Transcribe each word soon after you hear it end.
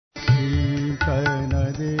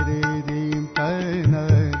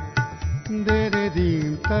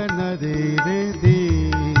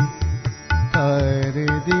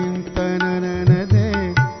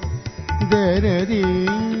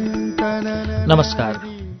नमस्कार।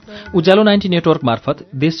 उज्यालो 90 नेटवर्क मार्फत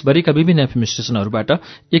देशभरिका विभिन्न एफएम स्टेशनहरूबाट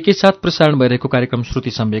एकैसाथ प्रसारण भइरहेको कार्यक्रम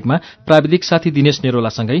श्रुति सम्वेकमा प्राविधिक साथी दिनेश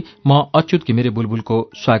नेरोलासँगै म अच्युत घिमिरे बुलबुलको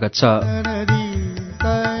स्वागत छ।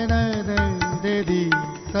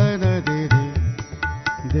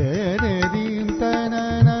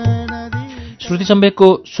 श्रुति सम्वेकको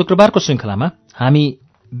शुक्रबारको श्रृङ्खलामा हामी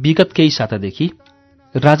विगत केही सातादेखि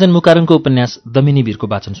राजन मुकारनको उपन्यास दमिनी वीरको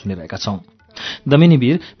वाचन सुनिरहेका छौं। दमिनी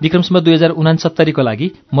वीर विक्रमसम्म 2069 लागि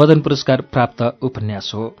मदन पुरस्कार प्राप्त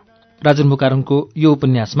उपन्यास हो। राजन मुकारङको यो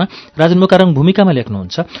उपन्यासमा राजन मुकारङ भूमिकामा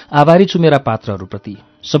लेख्नुहुन्छ आभारी छु मेरा पात्रहरूप्रति।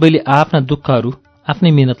 सबैले आफ्ना दुःखहरू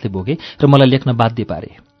आफ्नै मेहनतले भोगे र मलाई लेख्न बाध्य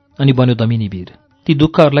पारे अनि बन्यो दमिनी वीर। ती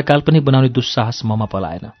दुःखहरूलाई काल्पनिक बनाउने दुस्साहस ममा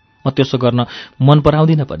पलाएन। म त्यसो गर्न मन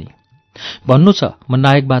पराउँदिन पनि। भन्नु छ म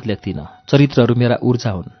नायकवाद लेख्दिनँ। चरित्रहरू मेरा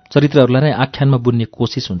ऊर्जा हुन्। चरित्रहरूलाई नै आख्यानमा बुन्ने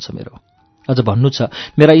कोसिस हुन्छ मेरो। अझ भन्नु छ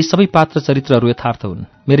मेरा यी सबै पात्र चरित्रहरू यथार्थ हुन्।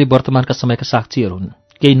 मेरै वर्तमानका समयका साक्षीहरू हुन्।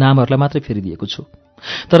 केही नामहरूलाई मात्रै फेरिदिएको छु।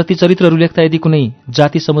 तर ती चरित्रहरू लेख्दा यदि कुनै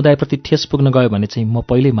जाति समुदायप्रति ठेस पुग्न गयो भने चाहिँ म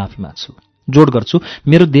पहिल्यै माफी माग्छु। जोड गर्छु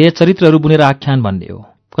मेरो ध्येय चरित्रहरू बुनेर आख्यान भन्ने हो।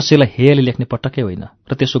 कसैलाई हेयले लेख्ने पटक्कै होइन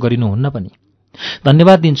र त्यसो गरिनुहुन्न पनि।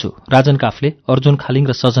 धन्यवाद दिन्छु राजन काफले, अर्जुन खालिङ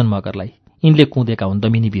र सजन मगरलाई। यिनले कुँदेका हुन्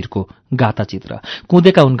दमिनी वीरको गाथा चित्र,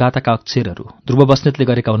 कुँदेका हुन् गाथाका अक्षरहरू, ध्रुव बस्नेतले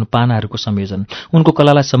गरेका हुन् पानाहरूको संयोजन। उनको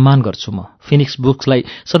कलालाई सम्मान गर्छु म। फिनिक्स बुक्सलाई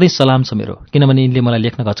सधैँ सलाम छ मेरो, किनभने यिनले मलाई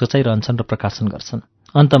लेख्न घचघचाइरहन्छन् र प्रकाशन गर्छन्।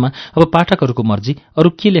 अन्तमा अब पाठकहरूको मर्जी, अरू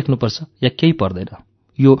के लेख्नुपर्छ या केही पर्दैन।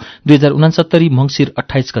 यो 2069 मङ्सिर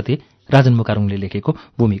 28 गते राजन मुकारङले लेखेको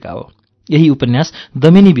भूमिका हो। यही उपन्यास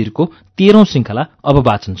दमिनी वीरको 13औं श्रृङ्खला अब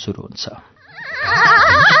वाचन सुरु हुन्छ।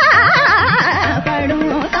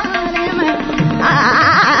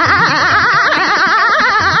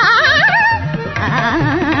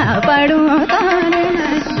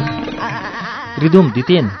 रिदुम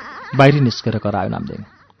दितेन बाहिरी निस्केर करायो नामदेङ।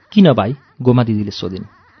 किन भाइ? गोमा दिदीले सोधिन्।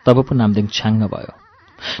 तब पो नामदेङ छ्याङ्ग भयो।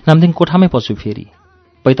 नामदेङ कोठामै पस्यो। फेरि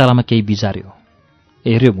पैतालामा केही बिजार्यो।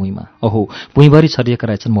 हेर्यो भुइँमा। ओहो, भुइँभरि छरिएका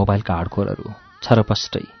रहेछन् मोबाइलका हाडखोरहरू।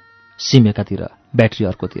 छरपष्टै सिम एकातिर, ब्याट्री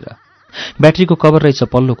अर्कोतिर। ब्याट्रीको कभर रहेछ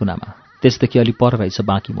पल्लो कुनामा। त्यसदेखि अलि पर रहेछ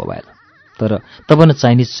बाँकी मोबाइल। तर तब न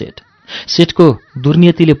चाइनिज सेट। सेटको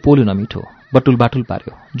दुर्नियतिले पोल्यो नमिठो। बटुल बाटुल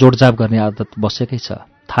पार्यो। जोडजाब गर्ने आदत बसेकै छ।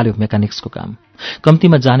 थाल्यो मेकानिक्सको काम।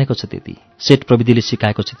 कम्तीमा जानेको छ त्यति। सेट प्रविधिले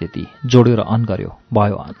सिकाएको छ त्यति। जोड्यो र अन गर्यो।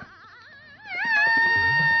 भयो अन।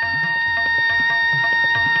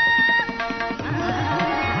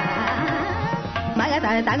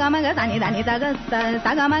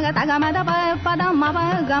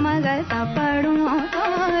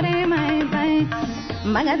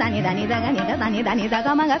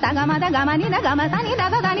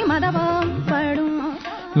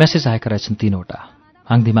 मेसेज आएका रहेछन् 3वटा।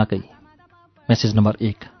 हाङदिमाकै। मेसेज नम्बर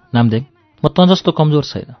 1, नामदेङ म तँ जस्तो कमजोर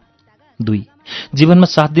छैन। 2, जीवनमा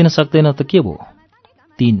साथ दिन सक्दैन त के भयो।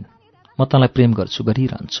 3, म तँलाई प्रेम गर्छु,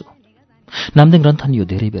 गरिरहन्छु। नामदेङ रन्थनियो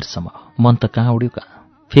धेरै बेरसम्म। मन त कहाँ उड्यो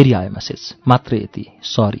कहाँ। फेरि आयो मेसेज, मात्रै यति,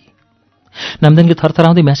 सरी। नामदेङले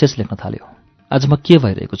थरथराउँदै मेसेज लेख्न थाल्यो। आज म के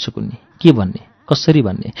भइरहेको छु कुन्नी, के भन्ने, कसरी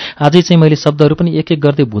भन्ने। आजै चाहिँ मैले शब्दहरू पनि एक एक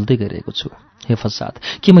गर्दै भुल्दै गइरहेको छु। हे फसाद,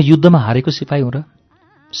 के म युद्धमा हारेको सिपाही हुँ र?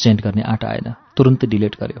 सेन्ड गर्ने आँट आएन। तुरुन्तै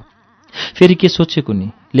डिलिट गर्यो। फेरि के सोच्यो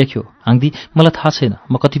कुन्नी, लेख्यो हाङदी मलाई थाहा छैन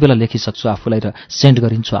म कति बेला लेखिसक्छु आफूलाई र सेन्ड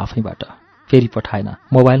गरिन्छु आफैबाट। फेरि पठाएन।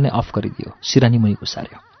 मोबाइल नै अफ गरिदियो। सिरानी मुनि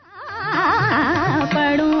घुसार्यो।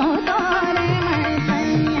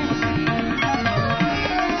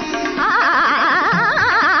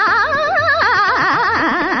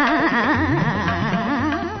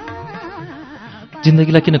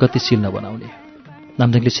 जिन्दगीलाई किन गतिशील नबनाउने।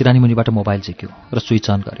 नामदेङले सिरानी मुनिबाट मोबाइल झिक्यो र स्विच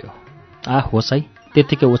अन गर्यो। होस् है,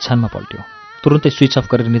 त्यत्तिकै ओछ्यानमा पल्ट्यो। तुरुन्तै स्विच अफ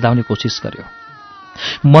गरेर निदाउने कोसिस गर्यो।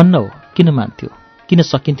 मन न हो, किन मान्थ्यो, किन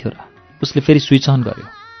सकिन्थ्यो र? उसले फेरि स्विच अन गर्यो।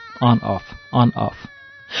 On off, on off.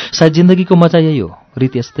 सायद जिन्दगीको मजा यही हो,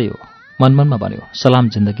 रीत यस्तै हो। मनमनमा भन्यो, सलाम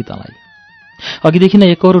जिन्दगी तँलाई। अघिदेखि नै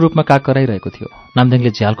एकहोरो रूपमा काग कराइरहेको थियो। नामदेङले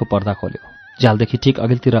झ्यालको पर्दा खोल्यो। झ्यालदेखि ठिक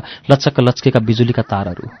अघिल्तिर लचक्क लच्केका बिजुलीका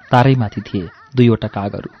तारहरू। तारैमाथि थिए 2वटा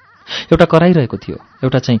कागहरू। एउटा कराइरहेको थियो,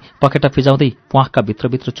 एउटा चाहिँ पखेटा फिजाउँदै प्वाखका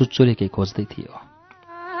भित्रभित्र चुच्चोले केही खोज्दै थियो।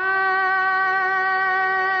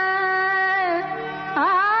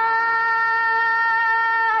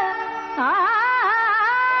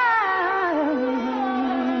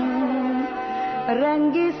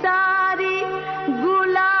 रंगी सारी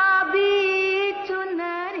गुलाबी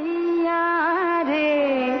चुनरिया रे,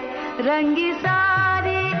 रंगी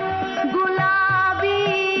सारी गुलाबी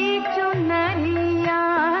चुनरिया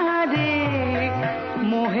रे,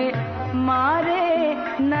 मोहे मारे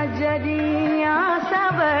नजरिया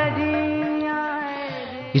सबरिया।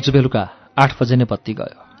 हिजो बेलुका 8 बजे नै बत्ती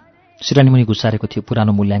गयो। सिरानीमुनि घुसारेको थियो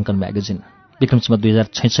पुरानो मूल्याङ्कन म्यागजिन। विक्रमसम्म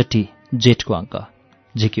 2066 जेठको अङ्क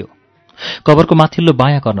झिक्यो। कभरको माथिल्लो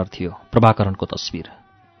बायाँ कर्नर थियो प्रभाकरणको तस्बिर,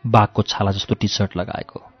 बाघको छाला जस्तो टी सर्ट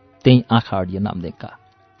लगाएको। त्यही आँखा अडिए नामदेङका।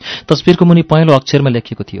 तस्बिरको मुनि पहेँलो अक्षरमा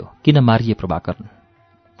लेखिएको थियो, किन मारिए प्रभाकरण।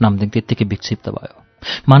 नामदेङ त्यत्तिकै विक्षिप्त भयो।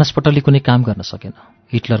 मानसपटलले कुनै काम गर्न सकेन।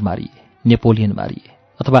 हिटलर मारिए, नेपोलियन मारिए,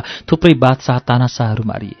 अथवा थुप्रै बादशाह तानाशाहहरू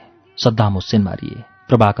मारिए, सद्दाम हुसेन मारिए,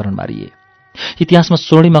 प्रभाकरण मारिए। इतिहासमा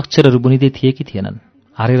स्वर्णिम अक्षरहरू बुनिँदै थिए कि थिएनन्?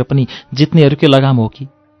 हारेर पनि जित्नेहरूकै लगाम हो कि?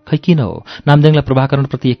 खै किन हो नामदेङलाई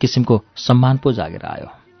प्रभाकरणप्रति एक किसिमको सम्मान पो जागेर आयो।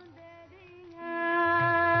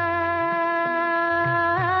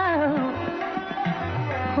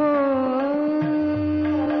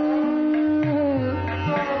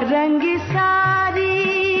 रंगी सारी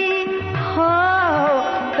हो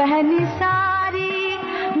पहनी सारी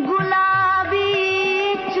गुलाबी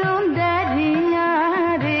चुंदरिया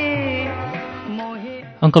रे मोहे।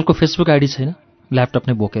 अङ्कलको फेसबुक आइडी छैन? ल्यापटप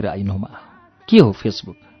नै बोकेर आइनुमा। के हो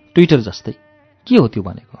फेसबुक? ट्विटर जस्तै के हो त्यो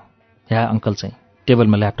भनेको? या अङ्कल चाहिँ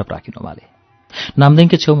टेबलमा ल्यापटप राखिनु उमाले।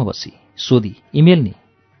 नामदेङकै छेउमा बसी सोधी, इमेल नि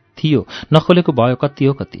थियो, नखोलेको भयो कति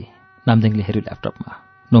हो कति। नामदेङले हेऱ्यो ल्यापटपमा।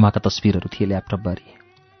 नोमाका तस्बिरहरू थिए ल्यापटपभरि।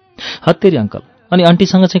 हत्तेरी अङ्कल, अनि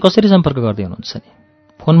आन्टीसँग चाहिँ कसरी सम्पर्क गर्दै हुनुहुन्छ नि?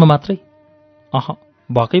 फोनमा मात्रै?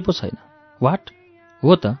 भएकै पो छैन। वाट?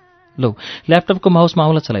 हो त। लौ ल्यापटपको माउसमा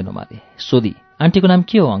औँला चलाइनु माले। सोधी, आन्टीको नाम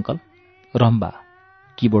के हो अङ्कल? रम्बा।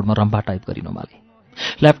 किबोर्डमा रम्बा टाइप गरिनु माले।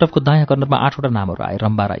 ल्यापटपको दायाँ कर्नरमा 8वटा नामहरू आए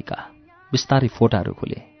रम्बा राईका। बिस्तारै फोटाहरू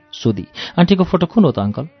खोले। सोधी, आन्टीको फोटो कुन हो त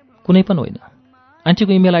अङ्कल? कुनै पनि होइन।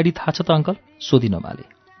 आन्टीको इमेल आइडी थाहा छ त अङ्कल? सोधी नमाले।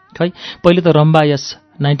 खै पहिले त रम्बा यस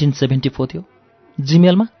 1974 थियो।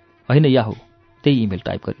 जिमेलमा? होइन याहु। त्यही इमेल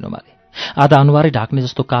टाइप गरिनु माले। आधा अनुहारै ढाक्ने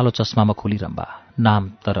जस्तो कालो चस्मामा खोली रम्बा। नाम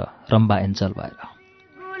तर रम्बा एन्जल भएर।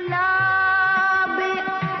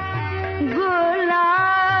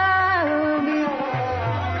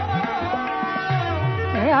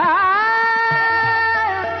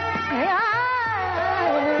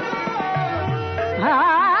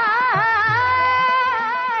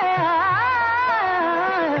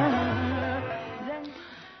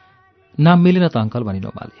 नाम मिलेन त अङ्कल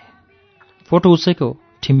भनिनु माले। फोटो उसैको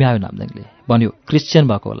ठिम्ब्यायो नामदेङले। भन्यो क्रिस्चियन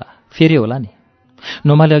भएको होला, फेरि होला नि।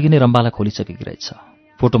 नोमाले अघि नै रम्बालाई खोलिसकेकी रहेछ।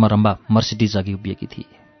 फोटोमा रम्बा मर्सिडिज अघि उभिएकी थिए।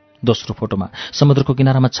 दोस्रो फोटोमा समुद्रको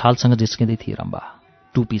किनारामा छालसँग जिस्किँदै थिए रम्बा।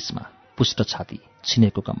 टु पिसमा, पुष्ट छाती,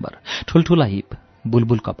 छिनेको कम्बर, ठुल्ठुला हिप,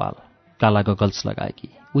 बुलबुल कपाल, काला गगल्स लगाएकी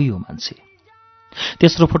उही हो मान्छे।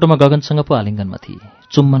 तेस्रो फोटोमा गगनसँग पो आलिङ्गनमा थिए।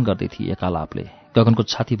 चुम्बन गर्दै थिए एकालापले। गगनको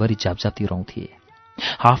छातीभरि झ्यापझ्याप्ती रौँ थिए।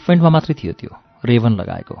 हाफ प्यान्टमा मात्रै थियो त्यो, रेवन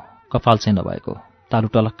लगाएको, कपाल चाहिँ नभएको, तालु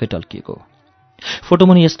टलक्कै टल्किएको।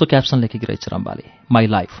 फोटोमुनि यस्तो क्याप्सन लेखेकी रहेछ रम्बाले, my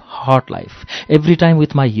life, hot life, every time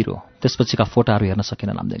with my hero. त्यसपछिका फोटाहरू हेर्न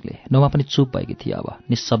सकेन नामदेङले। नोमा पनि चुप भएकी थिए अब,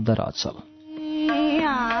 निशब्द र अचल।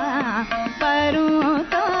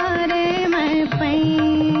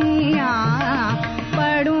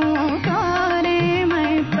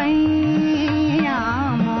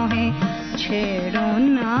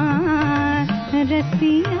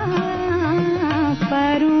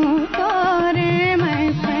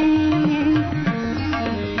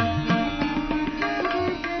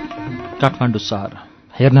 काठमाडौँ सहर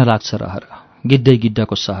हेर्न लाग्छ रहर, गिड्डै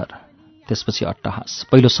गिड्डाको सहर। त्यसपछि अट्टहास,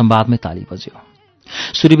 पहिलो संवादमै ताली बज्यो।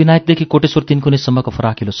 सूर्यविनायकदेखि कोटेश्वर 3 कुनेसम्मको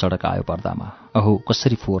फराकिलो सडक आयो पर्दामा। अहो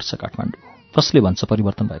कसरी फोहोर छ काठमाडौँ, कसले भन्छ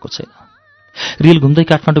परिवर्तन भएको छैन। रेल घुम्दै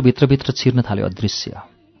काठमाडौँ भित्रभित्र छिर्न थाल्यो अदृश्य।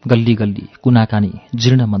 गल्ली गल्ली, कुनाकानी,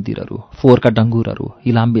 जीर्ण मन्दिरहरू, फोहोरका डङ्गुरहरू,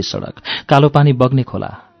 इलाम्बे सडक, कालो पानी बग्ने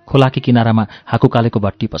खोला, खोलाकी किनारामा हाकुकालेको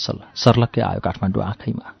भट्टी पसल सर्लक्कै आयो काठमाडौँ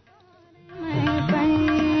आँखैमा।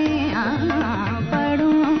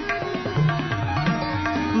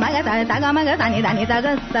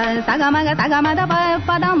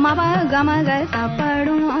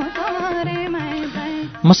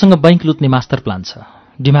 मसँग बैंक लुट्ने मास्टर प्लान छ।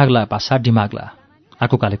 डिमाग्ला पासा डिमाग्ला।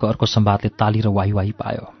 आकुकालेको अर्को संवादले ताली र वाही वाही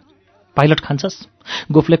पायो। पाइलट खान्छस्?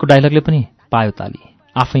 गोफलेको डायलगले पनि पायो ताली।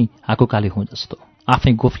 आफै आकुकाले हुँ जस्तो,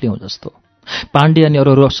 आफै गोफले हुँ जस्तो, पाण्डे अनि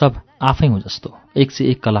अरू सब आफै हुँ जस्तो। एक से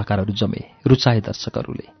एक कलाकारहरू जमे, रुचाए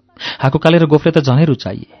दर्शकहरूले। हाकुकाले र गोफले त झनै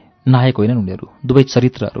रुचाइए। नायक होइनन् उनीहरू, दुवै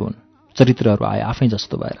चरित्रहरू हुन्। चरित्रहरू आए आफै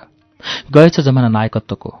जस्तो भएर। गएछ जमाना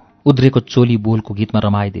नायकत्वको। उद्रेको चोली बोलको गीतमा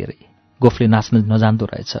रमाए धेरै। गोफले नाच्न नजान्दो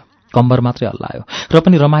रहेछ, कम्बर मात्रै हल्लायो र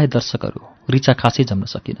पनि रमाए दर्शकहरू। रिचा खासै जम्न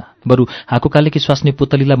सकिन। बरु हाकुकालेकी स्वास्नी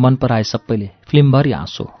पुतलीलाई मन पराए सबैले। फिल्मभरि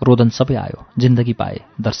आँसो, रोदन सबै आयो। जिन्दगी पाए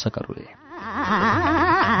दर्शकहरूले।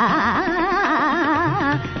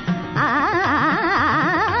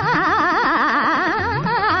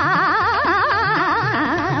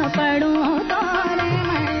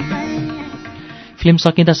 फिल्म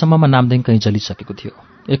सकिँदासम्ममा नामदेङ कहीँ जलिसकेको थियो।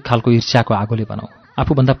 एक खालको ईर्ष्याको आगोले भनौँ।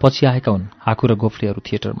 आफूभन्दा पछि आएका हुन् हाकु र गोफलेहरू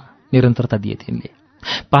थिएटरमा। निरन्तरता दिए तिनले।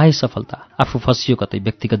 पाए सफलता, आफू फसियो कतै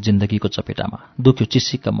व्यक्तिगत जिन्दगीको चपेटामा। दुख्यो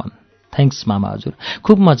चिसिक्क मन। थ्याङ्क्स मामा हजुर,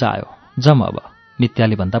 खुब मजा आयो। जम अब।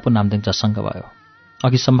 नित्याले भन्दा पो नामदेङ जसङ्ग भयो।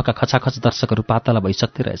 अघिसम्मका खचाखच दर्शकहरू पातला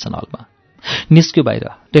भइसक्दै रहेछन् हलमा। निस्क्यो बाहिर।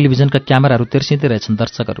 टेलिभिजनका क्यामेराहरू तेर्सिँदै रहेछन्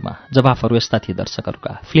दर्शकहरूमा। जवाफहरू यस्ता थिए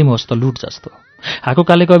दर्शकहरूका, फिल्म होस् त लुट जस्तो। हाकु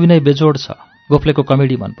कालेको अभिनय बेजोड छ। गोफलेको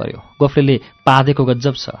कमेडी मन पर्यो। गोफलेले पादेको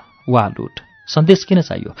गज्जब छ। वाह लुट। सन्देश किन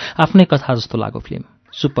चाहियो? आफ्नै कथा जस्तो लाग्यो फिल्म।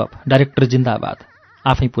 सुपर्ब। डाइरेक्टर जिन्दाबाद।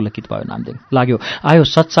 आफै पुलकित भयो नामदेङ। लाग्यो आयो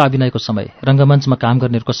सच्चा अभिनयको समय। रङ्गमञ्चमा काम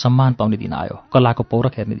गर्नेहरूको सम्मान पाउने दिन आयो। कलाको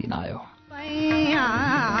पौरख हेर्ने दिन आयो।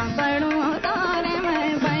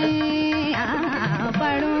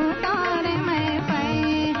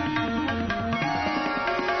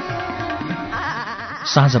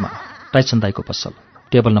 साँझमा टाइसन दाईको पसल।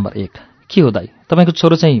 Table number 1। के हो दाई, तपाईँको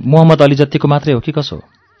छोरो चाहिँ मोहम्मद अली जतिको मात्रै हो कि कसो?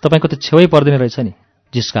 तपाईँको त छेउै पर्दैन रहेछ नि।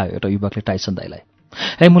 जिस्कायो एउटा युवकले टाइसन दाईलाई।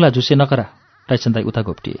 ए मुला झुसे नकरा। टाइसन दाई उता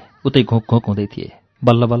घोप्टिए। उतै घोक घोक हुँदै थिए।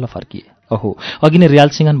 बल्ल बल्ल फर्किए। ओहो, अघि नै रियाल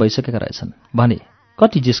सिंगान भइसकेका रहेछन्। भने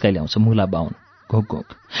कति जिस्काइ ल्याउँछ मुला बाहुन। घोक घोक।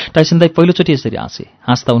 टाइसन दाई पहिलोचोटि यसरी हाँसे।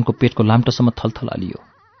 हाँस्दा उनको पेटको लाम्टोसम्म थलथल हलियो।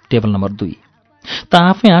 Table number 2। त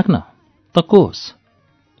आफै आँक न। त को होस्?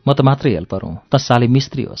 म त मात्रै हेल्पर हुँ। त साले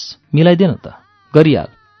मिस्त्री होस्। मिलाइदेन त। गरिहाल।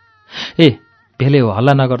 ए भेले हो,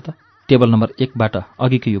 हल्ला नगर त। टेबल नम्बर 1बाट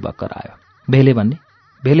अघिको युवक करायो। भेले भन्ने?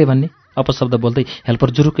 भेले भन्ने? अपशब्द बोल्दै हेल्पर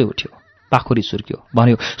जुरुकै उठ्यो। पाखुरी सुर्क्यो।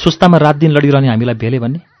 भन्यो सुस्तामा रात दिन लडिरहने हामीलाई भेले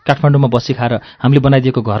भन्ने? काठमाडौँमा बसी खाएर हामीले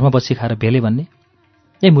बनाइदिएको घरमा बसी खाएर भेले भन्ने?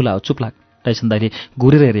 ए मुला हो, चुप लाग। टाइसन दाईले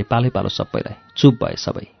घुरेर हेरे पालै पालो सबैलाई। चुप भए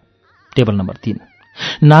सबै। Table number 3।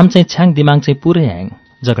 नाम चाहिँ छ्याङ, दिमाग चाहिँ पुरै ह्याङ।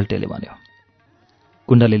 जगल्टेले भन्यो।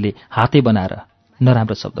 कुण्डलीले हातै बनाएर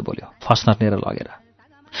नराम्रो शब्द बोल्यो, फस्नर लिएर लगेर।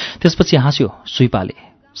 त्यसपछि हाँस्यो सुइपाले।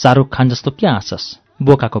 शाहरुख खान जस्तो के हाँस्छस्?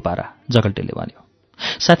 बोकाको पारा। जगल्टेले भन्यो।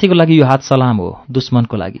 साथीको लागि यो हात सलाम हो,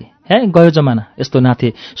 दुश्मनको लागि हे गयो जमाना। यस्तो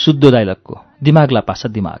नाथे शुद्ध डाइलगको। दिमाग लापासा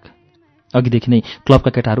दिमाग। अघिदेखि नै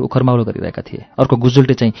क्लबका केटाहरू उखरमाउलो गरिरहेका थिए। अर्को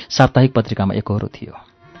गुजुल्टे चाहिँ साप्ताहिक पत्रिकामा एकहोरो थियो।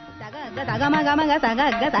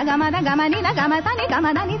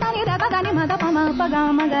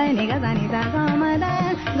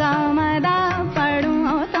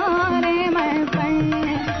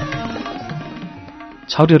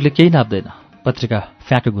 छाउरीहरूले केही नाप्दैन। पत्रिका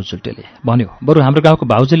फ्याँक्यो गुजुल्टेले। भन्यो बरु हाम्रो गाउँको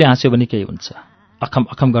भाउजूले हाँस्यो भने केही हुन्छ। अखम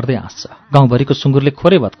अखम गर्दै हाँस्छ। गाउँभरिको सुँगुरले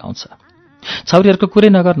खोरै भत्काउँछ। छाउरीहरूको कुरै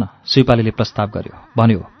नगर्न, सुइपालीले प्रस्ताव गर्यो।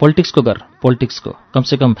 भन्यो पोलिटिक्सको गर, पोलिटिक्सको।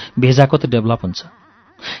 कमसेकम भेजाको त डेभलप हुन्छ।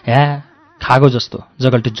 ह्या खागो जस्तो।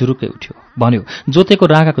 जगल्टे जुरुकै उठ्यो। भन्यो जोतेको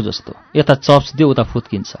राँगाको जस्तो। यता चप्स दियो उता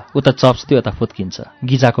फुत्किन्छ, उता चप्स दियो यता फुत्किन्छ।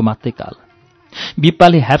 गिजाको मात्रै काल।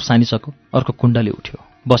 बिप्पाले ह्याप सानिसक्यो। अर्को कुण्डले उठ्यो।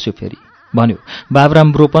 बस्यो फेरि। भन्यो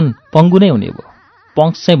बाबराम ब्रोपन पङ्गु नै हुने भयो।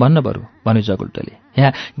 पङ्क्स चाहिँ भन्न बरु। भन्यो जगुल्टेले।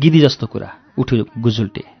 यहाँ गिदी जस्तो कुरा। उठ्यो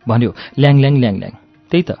गुजुल्टे। भन्यो ल्याङ ल्याङ ल्याङ ल्याङ।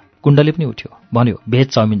 त्यही त। कुण्डले पनि उठ्यो। भन्यो भेज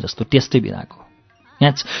चाउमिन जस्तो, टेस्टै बिनाको।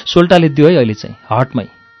 यहाँ सोल्टाले दियो है अहिले चाहिँ हटमै।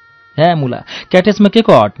 ह्या मुला क्याटेजमा के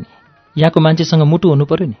को हट नि? यहाँको मान्छेसँग मुटु हुनु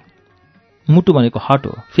पर्यो नि। मुटु भनेको हट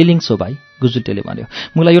हो, फिलिङ्स हो भाइ। गुजुल्टेले भन्यो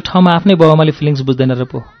मुला यो ठाउँमा आफ्नै बाउआमाले फिलिङ्स बुझ्दैन र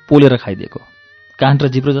पो। पोलेर खाइदिएको। कान र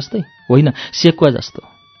जिब्रो जस्तै होइन, सेकुवा जस्तो।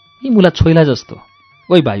 यी मुला छोइला जस्तो।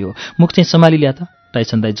 ओइ भाइ हो, मुख चाहिँ सम्हाली ल्या त।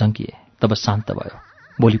 टाइसन दाई झन्किए। तब शान्त भयो।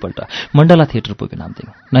 भोलिपल्ट मण्डला थिएटर पुग्यो नामदेङ।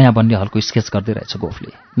 नयाँ बन्ने हलको स्केच गर्दै रहेछ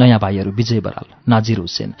गोफले। नयाँ भाइहरू विजय बराल, नाजिर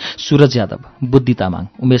हुसेन, सुरज यादव, बुद्धि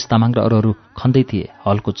तामाङ, उमेश तामाङ र अरूहरू खन्दै थिए।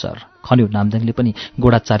 हलको चर खन्यो। नामदेङले पनि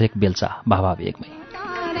गोडा चारेक बेल्चा भावा वेगमै।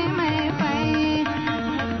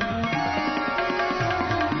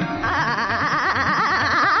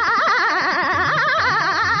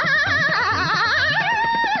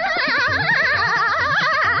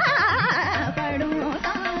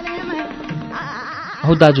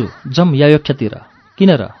 औ दाजु जम यायोख्यतिर।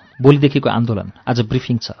 किन र? भोलिदेखिको आन्दोलन। आज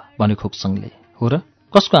ब्रिफिङ छ भन्यो खोक्सङले। हो र?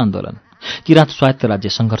 कसको आन्दोलन? किराँत स्वायत्त राज्य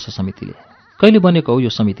सङ्घर्ष समितिले। कहिले बनेको हो यो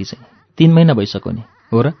समिति चाहिँ? 3 महिना भइसक्यो नि।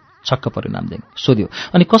 हो र? छक्क पर्यो नामदेङ। सोध्यो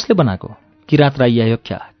अनि कसले बनाएको? किराँत राई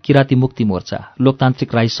यायोख्या, किराँती मुक्ति मोर्चा,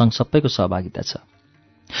 लोकतान्त्रिक राई सङ्घ सबैको सहभागिता छ।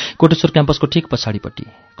 कोटेश्वर क्याम्पसको ठिक पछाडिपट्टि।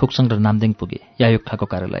 खोक्सङ र नामदेङ पुगे यायोख्याको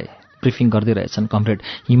कार्यालय। ब्रिफिङ गर्दै रहेछन् कमरेड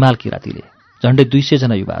हिमाल किराँतीले। झन्डै 200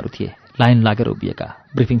 जना युवाहरू थिए लाइन लागेर उभिएका।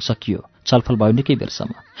 ब्रिफिङ सकियो। छलफल भयो निकै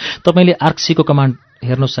बेरसम्म। तपाईँले आर्कसीको कमान्ड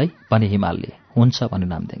हेर्नुहोस् है भने हिमालले। हुन्छ भन्यो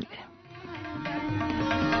नामदेङले।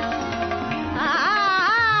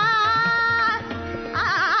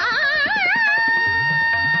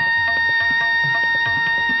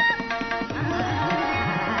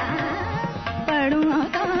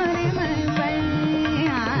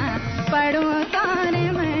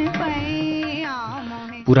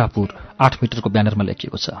 पुरापुर 8 मिटरको ब्यानरमा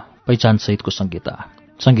लेखिएको छ, पहिचान सहितको संहिता,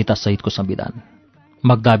 संहिता सहितको संविधान।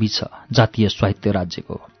 मगदाबी छ जातीय स्वायत्त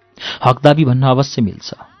राज्यको। हकदाबी भन्न अवश्य मिल्छ।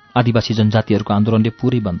 आदिवासी जनजातिहरूको आन्दोलनले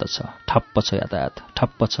पुरै बन्द छ। ठप्प छ यातायात,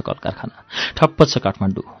 ठप्प छ कल कारखाना, ठप्प छ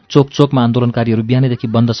काठमाडौँ। चोक चोकमा आन्दोलनकारीहरू बिहानैदेखि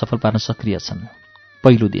बन्द सफल पार्न सक्रिय छन्।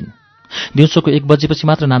 पहिलो दिन दिउँसोको 1 बजेपछि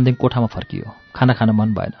मात्र नामदेङ कोठामा फर्कियो। खाना खान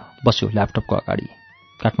मन भएन, बस्यो ल्यापटपको अगाडि।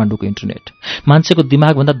 काठमाडौँको इन्टरनेट मान्छेको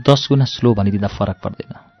दिमागभन्दा 10 गुणा स्लो भनिदिँदा फरक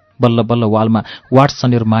पर्दैन। बल्ल बल्ल वालमा वाट्स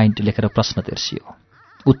अन योर माइन्ड लेखेर प्रश्न तेर्सियो।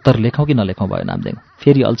 उत्तर लेखौँ कि नलेखौँ भयो नामदेङ।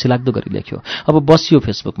 फेरि अल्छी लाग्दो गरी लेख्यो। अब बसियो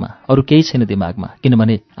फेसबुकमा, अरू केही छैन दिमागमा,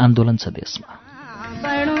 किनभने आन्दोलन छ देशमा।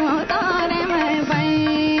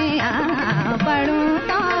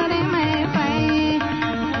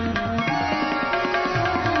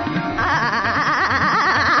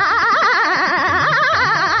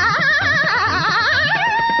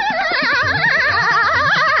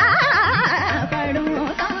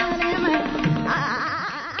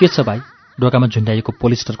 के छ भाइ? ढोकामा झुन्ड्याइएको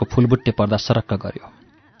पोलिस्टरको फुलबुट्टे पर्दा सरक्क गर्यो।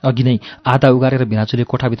 अघि नै आधा उगारेर बिनाजुले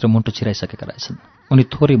कोठाभित्र मुन्टो छिराइसकेका रहेछन्। उनी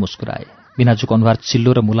थोरै मुस्कुराए। बिनाजुको अनुहार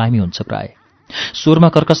चिल्लो र मुलायमी हुन्छ प्राय। स्वरमा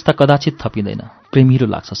कर्कशता कदाचित थपिँदैन, प्रेमिलो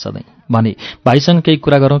लाग्छ सधैँ। भने भाइसँग केही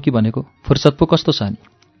कुरा गरौँ कि भनेको, फुर्सद पो कस्तो छ नि?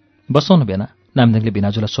 बसौँ न बेना। नामदेङले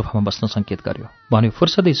बिनाजुलाई सोफामा बस्न सङ्केत गर्यो। भन्यो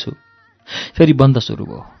फुर्सदै छु। फेरि बन्द सुरु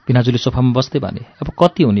भयो। बिनाजुले सोफामा बस्दै भने अब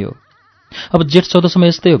कति हुने हो? अब जेठ 14सम्म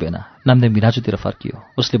यस्तै हो बेना। नामदेङ बिनाजुतिर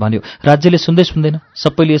फर्कियो। उसले भन्यो राज्यले सुन्दै सुन्दैन,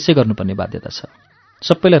 सबैले यसै गर्नुपर्ने बाध्यता छ।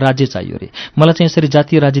 सबैलाई राज्य चाहियो रे, मलाई चाहिँ यसरी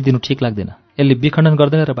जातीय राज्य दिनु ठिक लाग्दैन। यसले विखण्डन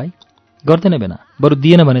गर्दैन र भाइ? गर्दैन बेना, बरु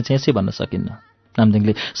दिएन भने चाहिँ यसै भन्न सकिन्न।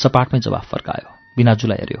 नामदेङले सपाटमै जवाफ फर्कायो।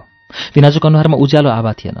 बिनाजुलाई हेऱ्यो। बिनाजुको अनुहारमा उज्यालो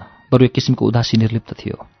आभा थिएन, बरु एक किसिमको उदासी निर्लिप्त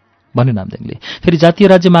थियो। भन्यो नामदेङले, फेरि जातीय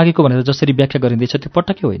राज्य मागेको भनेर जसरी व्याख्या गरिँदैछ त्यो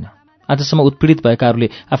पटक्कै होइन। आजसम्म उत्पीडित भएकाहरूले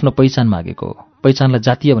आफ्नो पहिचान मागेको हो। पहिचानलाई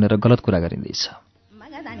जातीय भनेर गलत कुरा गरिँदैछ।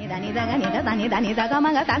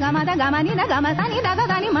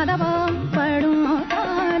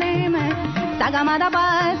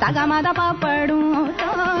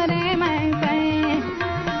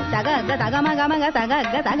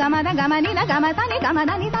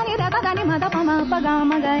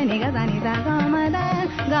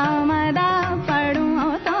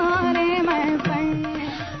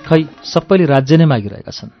 खै सबैले राज्य नै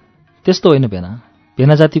मागिरहेका छन्। त्यस्तो होइन बेना।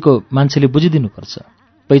 भेना जातिको मान्छेले बुझिदिनुपर्छ।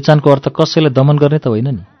 पहिचानको अर्थ कसैलाई दमन गर्ने त होइन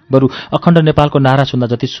नि, बरु अखण्ड नेपालको नारा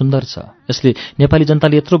सुन्दा जति सुन्दर छ। यसले नेपाली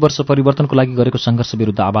जनताले यत्रो वर्ष परिवर्तनको लागि गरेको सङ्घर्ष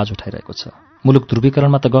विरुद्ध आवाज उठाइरहेको छ। मुलुक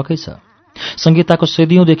ध्रुवीकरणमा त गएकै छ। संहिताको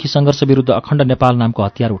सदियौँदेखि सङ्घर्ष विरुद्ध अखण्ड नेपाल नामको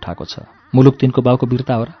हतियार उठाएको छ। मुलुक तिनको बाउको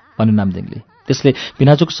वीरता हो र? भन्यो नामदेङले। त्यसले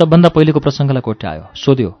बिनाजुको सबभन्दा पहिलेको प्रसङ्गलाई कोट्यायो।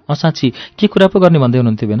 सोध्यो साँच्ची के कुरा पो गर्ने भन्दै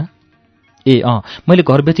हुनुहुन्थ्यो बेना? मैले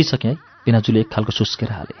घर बेचिसकेँ है। बिनाजुले एक खालको सुस्केर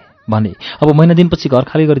हाले। भने अब महिना दिनपछि घर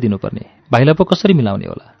खाली गरिदिनुपर्ने, भाइलाई पो कसरी मिलाउने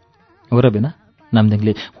होला? हो र बेना?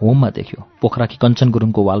 नामदेङले होममा देख्यो। पोखराकी कञ्चन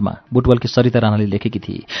गुरुङको वालमा बुटवलकी सरिता राणाले लेखेकी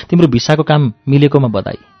थिए, तिम्रो भिसाको काम मिलेकोमा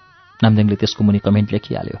बधाई। नामदेङले त्यसको मुनि कमेन्ट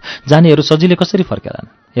लेखिहाल्यो, जानेहरू सजिलै कसरी फर्केलान्,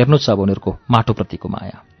 हेर्नु छ अब उनीहरूको माटोप्रतिको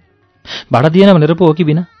माया। भाडा दिएन भनेर पो हो कि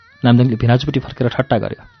बिना? नामदेङले बिनाजुपट्टि फर्केर ठट्टा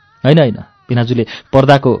गर्यो। होइन होइन, बिनाजुले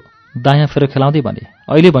पर्दाको दायाँ फेर खेलाउँदै भने,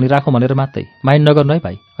 अहिले भनिराखौँ भनेर मात्रै, माइन्ड नगर्नु है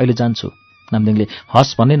भाइ, अहिले जान्छु। नामदेङले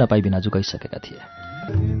हस भन्नै नपाई बिनाजु गइसकेका थिए।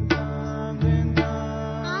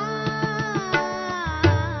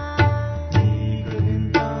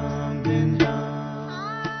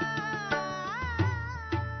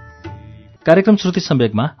 कार्यक्रम श्रुति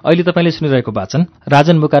सम्वेकमा अहिले तपाईँले सुनिरहेको वाचन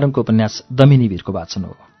राजन मुकारङको उपन्यास दमिनी वीरको वाचन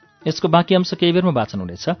हो। यसको बाँकी अंश केही बेरमा वाचन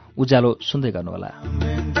हुनेछ। उज्यालो सुन्दै गर्नुहोला।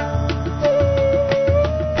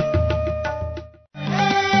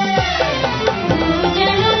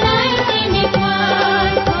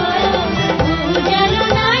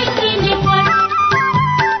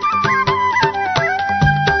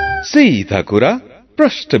 सीधा कुरा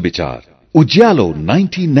प्रश्न विचार उज्यालो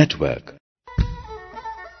 90 नेटवर्क।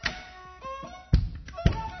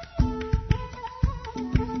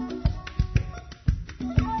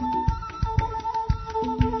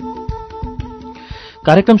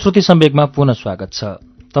 कार्यक्रम श्रुति सम्वेकमा पुनः स्वागत छ।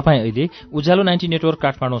 तपाईँ अहिले उज्यालो 90 नेटवर्क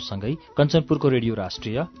काठमाडौँसँगै कञ्चनपुरको रेडियो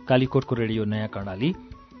राष्ट्रिय, कालीकोटको रेडियो नयाँ कर्णाली,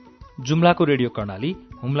 जुम्लाको रेडियो कर्णाली,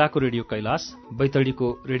 हुम्लाको रेडियो कैलाश, बैतडीको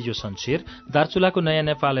रेडियो शमशेर, दार्चुलाको नयाँ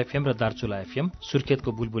नेपाल एफएम र दार्चुला एफएम,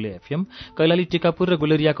 सुर्खेतको बुलबुले एफएम, कैलाली टिकापुर र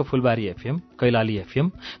गुलेरियाको फुलबारी एफएम, कैलाली एफएम,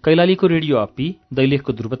 कैलालीको रेडियो अप्पी,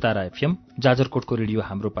 दैलेखको ध्रुवतारा एफएम, जाजरकोटको रेडियो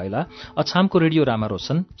हाम्रो पाइला, अछामको रेडियो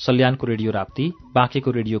रामारोशन, सल्यानको रेडियो राप्ती,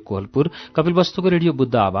 बाँकेको रेडियो कोहलपुर, कपिलवस्तुको रेडियो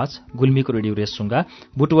बुद्ध आवाज, गुल्मीको रेडियो रेसुङ्गा,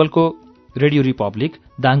 बुटवलको रेडियो रिपब्लिक,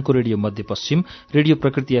 दाङको radio Madhyapaschim, radio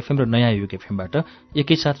Prakriti FM र नयाँ युग एफएमबाट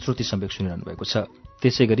एकैसाथ श्रुति सम्वेक सुनिरहनु भएको छ।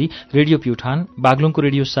 त्यसैगरी रेडियो प्युठान, बागलुङको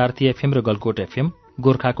रेडियो सार्थी एफएम र गलकोट एफएम,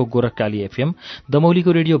 गोर्खाको गोरखकाली एफएम,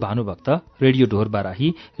 दमौलीको radio Bhanubhakta, radio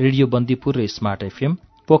Dhorbarahi, radio Bandipur र स्मार्ट एफएम,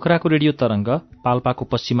 पोखराको रेडियो तरंग, पाल्पाको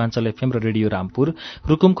पश्चिमाञ्चल एफएम र रेडियो रामपुर,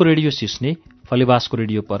 रुकुमको रेडियो सिस्ने, फलेवासको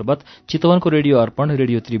रेडियो पर्वत, चितवनको रेडियो अर्पण,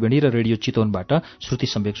 रेडियो त्रिवेणी र रेडियो चितवनबाट श्रुति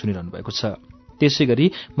सम्वेक सुनिरहनु भएको छ। त्यसैगरी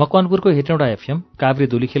मकवानपुरको हेटौँडा एफएम, काभ्रे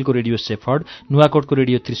धुलीखेलको रेडियो सेफर्ड, नुवाकोटको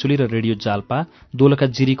रेडियो त्रिशुली र रेडियो जाल्पा, दोलखा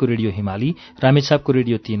जिरीको रेडियो हिमाली, रामेछापको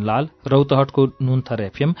रेडियो तीनलाल, रौतहटको नुनथर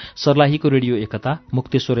एफएम, सर्लाहीको रेडियो एकता,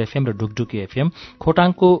 मुक्तेश्वर एफएम र ढुकढुकी एफएम,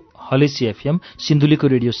 खोटाङको हलेसी एफएम, सिन्धुलीको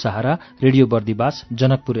radio Sahara, radio Bardibas,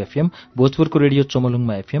 Janakpur FM, भोजपुरको radio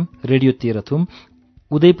Chomlungma FM, radio Terhathum,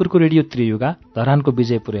 उदयपुरको रेडियो त्रियुगा, धरानको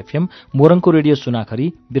विजयपुर एफएम, मोरङको रेडियो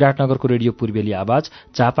सुनाखरी, विराटनगरको रेडियो पूर्वेली आवाज,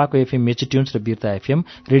 झापाको एफएम मेचिट्युन्स र बिर्ता एफएम,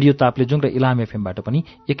 रेडियो ताप्लेजुङ र इलाम एफएमबाट पनि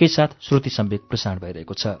एकैसाथ श्रुति सम्वेक प्रसारण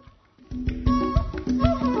भइरहेको छ।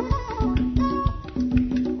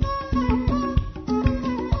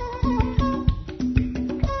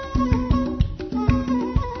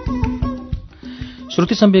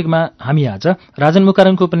 श्रुति सम्वेकमा हामी आज राजन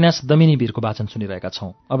मुकारनको उपन्यास दमिनी वीरको वाचन सुनिरहेका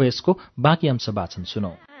छौं। अब यसको बाँकी अंश वाचन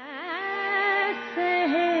सुनौं।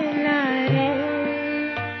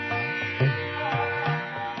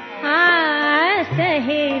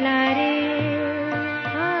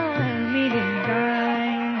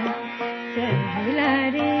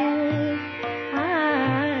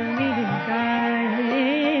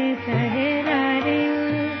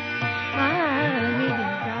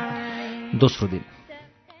 दोस्रो दिन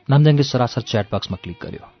नामदेङले सरासर च्याट बक्समा क्लिक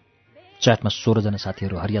गर्यो। च्याटमा 16 जना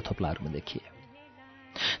साथीहरू हरिया थोप्लाहरूमा देखिए।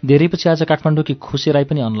 धेरैपछि आज काठमाडौँकी खुसे राई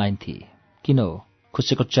पनि अनलाइन थिए। किन हो,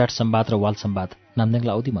 खुसेको च्याट संवाद र वाल संवाद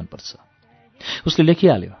नामदेङलाई औधी मनपर्छ। उसले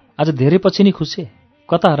लेखिहाल्यो, आज धेरै पछि नि खुसे,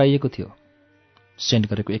 कता हराइएको थियो।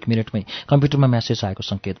 सेन्ड गरेको 1 मिनेटमै कम्प्युटरमा म्यासेज आएको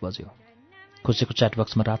सङ्केत बज्यो। खुसेको च्याट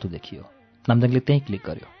बक्समा रातो देखियो। नामदेङले त्यहीँ क्लिक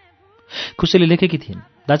गर्यो। खुसेले लेखेकी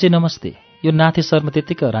थिइन्, दाजे नमस्ते, यो नाथे शर्मा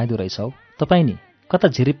त्यत्तिकै हराइदो रहेछ हौ, तपाईँ नि कता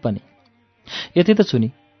झिरिप पनि। यति त छु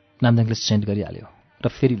नि, नामदेङले सेन्ड गरिहाल्यो र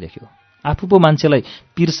फेरि लेख्यो, आफू पो मान्छेलाई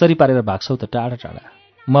पिरसरी पारेर भाग्छौ त टाढा टाढा।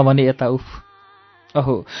 म भने यता उफ।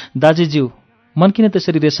 अहो दाजेज्यू, मन किन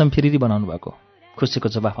त्यसरी रेशम फिरिरी बनाउनु भएको। खुसीको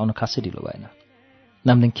जवाफ आउन खासै ढिलो भएन।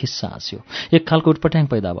 नामदेङ खिस्सा हाँस्यो। एक खालको उटपट्याङ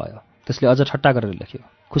पैदा भयो। त्यसले अझ ठट्टा गरेर लेख्यो,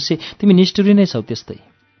 खुसी तिमी निष्ठुरी नै छौ त्यस्तै।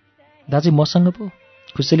 दाजे मसँग पो।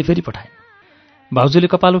 खुसीले फेरि पठाइन्, भाउजूले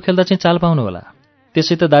कपालो खेल्दा चाहिँ चाल पाउनु होला,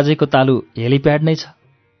 त्यसै त दाजेको तालु हेलिप्याड नै छ।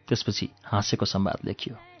 त्यसपछि हाँसेको संवाद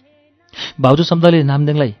लेखियो। भाउजू शब्दले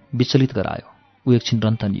नामदेङलाई विचलित गरायो। ऊ एकछिन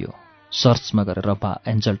रन्थनियो। सर्चमा गएर रम्बा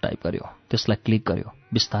एन्जल टाइप गर्यो। त्यसलाई क्लिक गर्यो।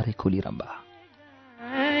 बिस्तारै खुली रम्बा।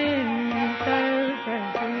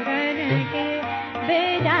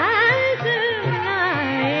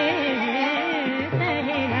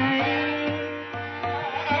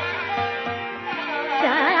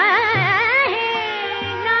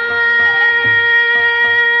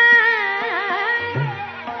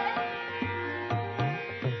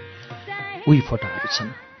 उही फोटाहरू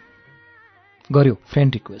छन्। गर्यो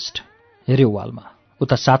फ्रेन्ड रिक्वेस्ट। हेऱ्यो वालमा।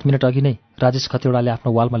 उता 7 मिनट अघि नै राजेश खतिवडाले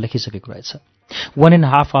आफ्नो वालमा लेखिसकेको रहेछ।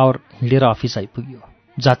 1.5 आवर हिँडेर अफिस आइपुग्यो।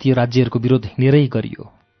 जातीय राज्यहरूको विरोध हिँडेरै गरियो।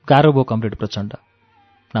 गाह्रो भयो कमरेड प्रचण्ड।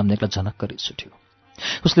 नामदेङलाई झनक्क रिस उठ्यो।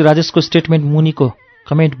 उसले राजेशको स्टेटमेन्ट मुनिको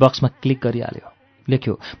कमेन्ट बक्समा क्लिक गरिहाल्यो।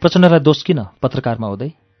 लेख्यो, प्रचण्डलाई दोष किन पत्रकारमा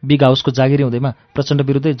हुँदै, बिग हाउसको जागिरी हुँदैमा प्रचण्ड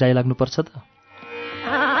विरुद्धै जाइ लाग्नुपर्छ त।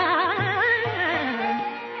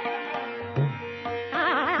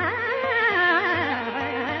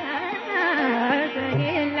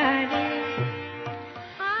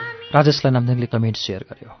 राजेशलाई नामदेङले कमेन्ट सेयर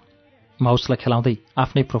गर्यो। माउसलाई खेलाउँदै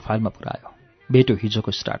आफ्नै प्रोफाइलमा पुर्यायो। भेट्यो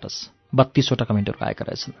हिजोको स्ट्याटस। 32 वटा कमेन्टहरू आएका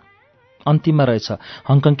रहेछन्। अन्तिममा रहेछ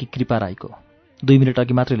हङकङकी कृपा राईको। 2 मिनट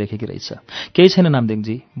अघि मात्रै लेखेकी रहेछ, केही छैन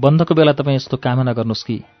नामदेङजी, बन्दको बेला तपाईँ यस्तो कामना गर्नुहोस्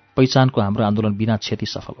कि पहिचानको हाम्रो आन्दोलन बिना क्षति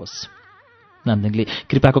सफल होस्। नामदेङले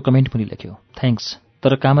कृपाको कमेन्ट पनि लेख्यो, थ्याङ्क्स,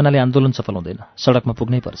 तर कामनाले आन्दोलन सफल हुँदैन, सडकमा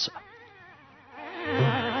पुग्नै पर्छ।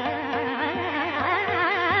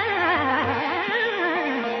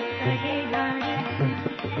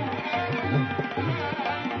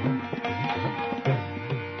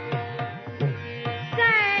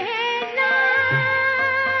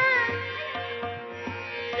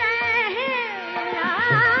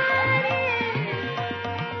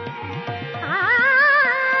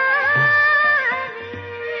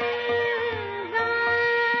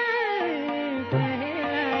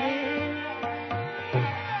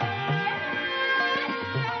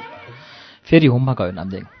 फेरि होममा गयो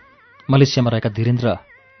नामदेङ। मलेसियामा रहेका धीरेन्द्र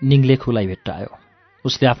निङलेखुलाई भेट्टायो।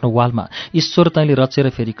 उसले आफ्नो वालमा ईश्वर तैँले रचेर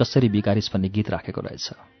फेरि कसरी बिगारिस् भन्ने गीत राखेको रहेछ।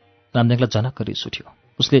 नामदेङलाई झनक्क रिस उठ्यो।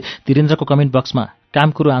 उसले वीरेन्द्रको कमेन्ट बक्समा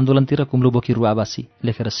कामकुरो आन्दोलनतिर कुम्लो बोकी रुवाबासी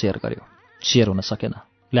लेखेर सेयर गर्यो। सेयर हुन सकेन।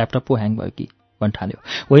 ल्यापटप पो ह्याङ भयो कि भन्ठान्यो।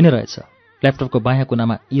 होइन रहेछ, ल्यापटपको बायाँ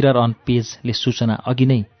कुनामा इरर अन पेजले सूचना अघि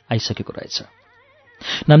नै आइसकेको रहेछ।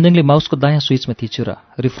 नामदेङले माउसको दायाँ स्विचमा थिच्यो र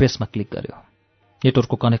रिफ्रेसमा क्लिक गर्यो।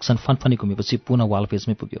 नेटवर्कको कनेक्सन फनफनी घुमेपछि पुनः वाल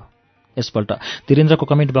पेजमै पुग्यो। यसपल्ट वीरेन्द्रको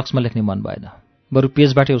कमेन्ट बक्समा लेख्ने मन भएन, बरु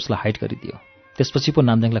पेजबाटै उसलाई हाइड गरिदियो। त्यसपछि पो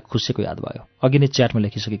नामदेङलाई खुसीको याद भयो। अघि नै च्याटमा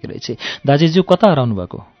लेखिसकेकी रहेछ, दाजेज्यू कता हराउनु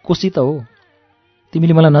भएको, कोसी त हो,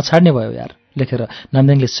 तिमीले मलाई नछाड्ने भयो यार लेखेर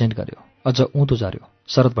नामदेङले सेन्ड गर्यो। अझ उँधो झर्यो।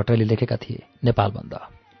 शरद भट्टराईले लेखेका थिए, नेपाल बन्द।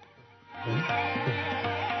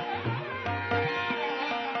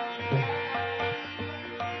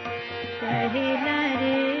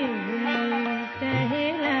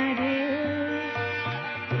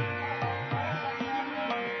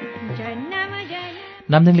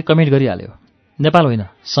 नामदेङले कमेन्ट गरिहाल्यो, नेपाल होइन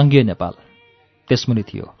सङ्घीय नेपाल। त्यसमुनि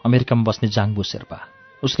थियो अमेरिकामा बस्ने जाङबु शेर्पा।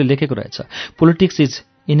 उसले लेखेको रहेछ, politics is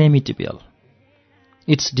inevitable,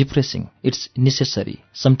 it's depressing, it's necessary,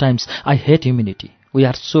 sometimes I hate humanity, we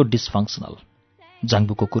are so dysfunctional.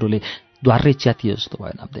 जाङबुको कुरोले द्वारै च्यातिए जस्तो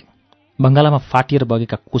भयो नामदेङ। बङ्गालामा फाटिएर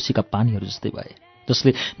बगेका कोसीका पानीहरू जस्तै भए,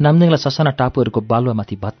 जसले नामदेङलाई ससाना टापुहरूको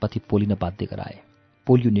बालुवामाथि भतपति पोलिन बाध्य गराए।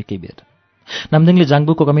 पोलियो निकै बेर। नामदेङले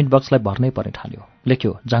जाङबुको कमेन्ट बक्सलाई भर्नै पर्ने ठान्यो।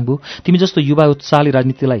 लेख्यो, जाङबु, तिमी जस्तो युवा उत्साहले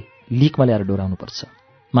राजनीतिलाई लिकमा ल्याएर डोराउनुपर्छ।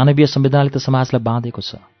 मानवीय संवेदनाले त समाजलाई बाँधेको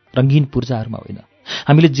छ, रङ्गीन पूर्जाहरूमा होइन।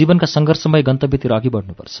 हामीले जीवनका सङ्घर्षमय गन्तव्यतिर अघि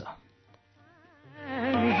बढ्नुपर्छ।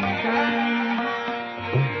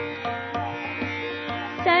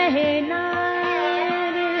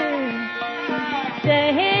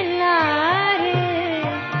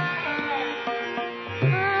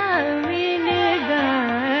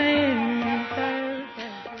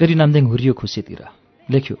 फेरि नामदेङ हुरियो खुसीतिर।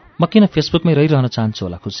 लेख्यो, म किन फेसबुकमै रहिरहन चाहन्छु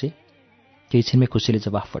होला खुसी? केही छिनमै खुसीले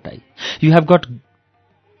जवाफ फटाई, you have got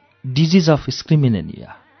disease of scriminenia,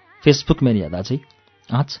 Facebook mania दाजै।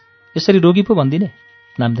 आँच, यसरी रोगी पो भन्दिने?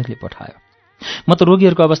 नामदेङले पठायो। म त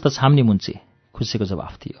रोगीहरूको अवस्था छाम्ने मुन्छे, खुसीको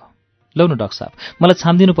जवाफ थियो। लौ न डाक्टर साहब, मलाई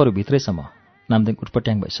छाम्दिनु पर्यो भित्रैसम्म। नामदेङ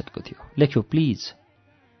उटपट्याङ भइसकेको थियो। लेख्यो, प्लिज,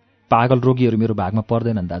 पागल रोगीहरू मेरो भागमा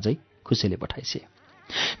पर्दैनन् दाजै, खुसीले पठाइसे।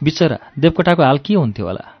 बिचरा देवकोटाको हाल के हुन्थ्यो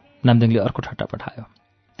होला? नामदेङले अर्को ठट्टा पठायो।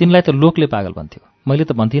 तिनलाई त लोकले पागल भन्थ्यो, मैले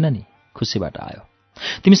त भन्थिनँ नि, खुसीबाट आयो।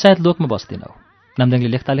 तिमी सायद लोकमा बस्दिनौ।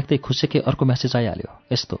 नामदेङले लेख्दा लेख्दै खुसीकै अर्को म्यासेज आइहाल्यो,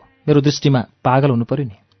 यस्तो, मेरो दृष्टिमा पागल हुनु पर्यो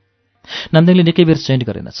नि। नामदेङले निकै बेर सेन्ड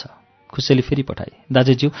गरेनछ। खुसीले फेरि पठाए,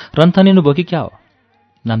 दाजेज्यू रन्थनिनु भयो कि क्या हो?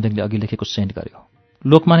 नामदेङले अघि लेखेको सेन्ड गर्यो,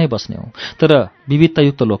 लोकमा नै बस्ने हौ, तर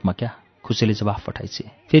विविधतायुक्त लोकमा क्या? खुसीले जवाफ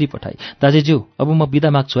पठाइछे। फेरि पठाए, दाजेज्यू अब म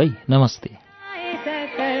बिदा माग्छु है, नमस्ते।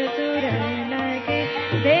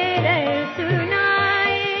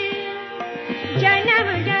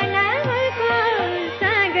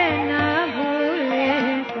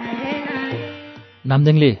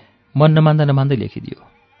 नामदेङले मन नमान्दै लेखिदियो,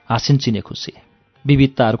 हासिन चिने खुसी।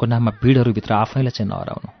 विविधताहरूको नाममा भिडहरूभित्र आफैलाई चाहिँ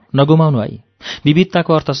नहराउनु, नगुमाउनु है। विविधताको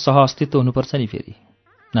अर्थ सह अस्तित्व हुनुपर्छ नि। फेरि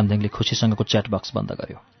नामदेङले खुसीसँगको च्याट बक्स बन्द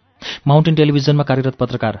गर्यो। माउन्टेन टेलिभिजनमा कार्यरत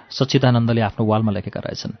पत्रकार सच्चिदानन्दले आफ्नो वालमा लेखेका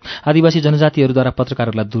रहेछन्, आदिवासी जनजातिहरूद्वारा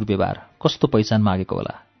पत्रकारहरूलाई दुर्व्यवहार, कस्तो पहिचान मागेको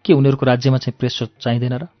होला? के उनीहरूको राज्यमा चाहिँ प्रेस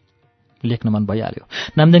चाहिँदैन र? लेख्न मन भइहाल्यो।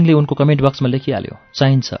 नामदेङले उनको कमेन्ट बक्समा लेखिहाल्यो,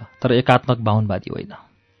 चाहिन्छ, तर एकात्मक बाहुनवादी होइन।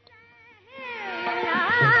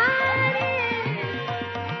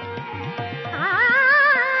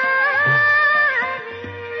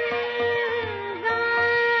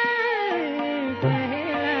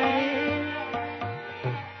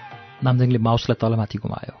 नामदेङले माउसलाई तलमाथि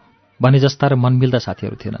घुमायो। भने जस्ता र मनमिल्दा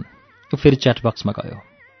साथीहरू थिएनन्। ऊ फेरि च्याट बक्समा गयो।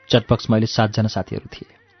 च्याट बक्समा अहिले 7 जना साथीहरू थिए।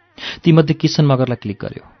 तीमध्ये किसन मगरलाई क्लिक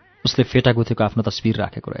गर्यो। उसले फेटा गुथेको आफ्नो तस्बिर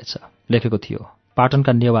राखेको रहेछ। लेखेको थियो,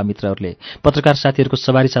 पाटनका नेवा मित्रहरूले पत्रकार साथीहरूको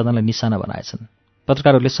सवारी साधनलाई निशाना बनाएछन्।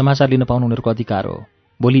 पत्रकारहरूले समाचार लिन पाउनु उनीहरूको अधिकार हो।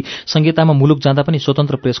 भोलि संहितामा मुलुक जाँदा पनि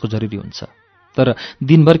स्वतन्त्र प्रेसको जरुरी हुन्छ। तर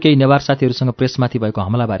दिनभर केही नेवार साथीहरूसँग प्रेसमाथि भएको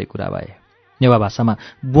हमलाबारे कुरा भए। नेवा भाषामा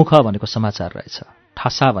बुख भनेको समाचार रहेछ,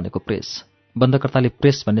 ठासा भनेको प्रेस। बन्दकर्ताले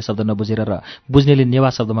प्रेस भन्ने शब्द नबुझेर र बुझ्नेले नेवा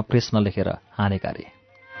शब्दमा प्रेस नलेखेर हानेका रे।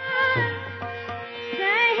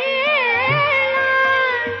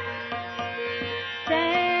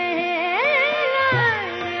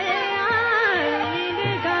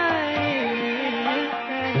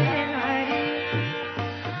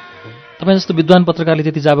 तपाईँ जस्तो विद्वान पत्रकारले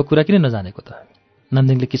त्यति जाब कुरा किन नजानेको त?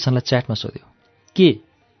 नन्दिङले किसनलाई च्याटमा सोध्यो। के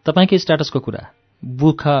तपाईँकै स्ट्याटसको कुरा?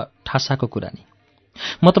 बुख ठासाको कुरा नि?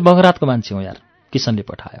 म त बगरातको मान्छे हुँ यार, किसनले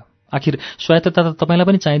पठायो। आखिर स्वायत्तता त तपाईँलाई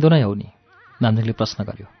पनि चाहिँदो नै हो नि? नामदिङले प्रश्न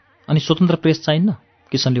गर्यो। अनि स्वतन्त्र प्रेस चाहिन्न?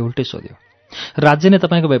 किसनले उल्टै सोध्यो। राज्य नै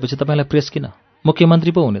तपाईँको भएपछि तपाईँलाई प्रेस किन?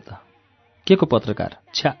 मुख्यमन्त्री पो हुने त। के को पत्रकार?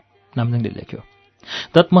 छ्या, नामदेङले लेख्यो।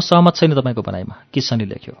 दत्त म सहमत छैन तपाईँको बनाइमा, किसनले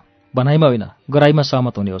लेख्यो। बनाइमा होइन, गराइमा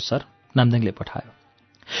सहमत हुने हो सर, नामदेङले पठायो।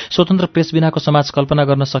 स्वतन्त्र प्रेस बिनाको समाज कल्पना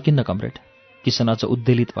गर्न सकिन्न कमरेड, किसन अझ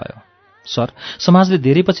उद्वेलित भयो। सर, समाजले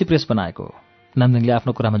धेरै पछि प्रेस बनाएको हो, नामदेङले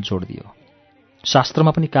आफ्नो कुरामा जोड दियो।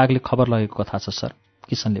 शास्त्रमा पनि कागले खबर लगेको कथा छ सर,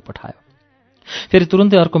 किसनले पठायो। फेरि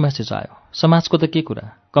तुरुन्तै अर्को मेसेज आयो। समाजको त के कुरा,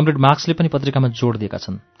 कमरेड मार्क्सले पनि पत्रिकामा जोड दिएका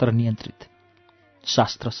छन्, तर नियन्त्रित।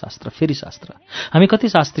 शास्त्र शास्त्र फेरि शास्त्र, हामी कति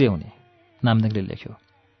शास्त्रीय हुने, नामदेङले लेख्यो।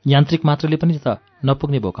 यान्त्रिक मात्रले पनि त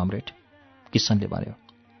नपुग्ने भयो कमरेड, किसनले भन्यो।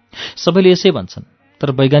 सबैले यसै भन्छन्,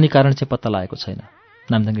 तर वैज्ञानिक कारण चाहिँ पत्ता लागेको छैन,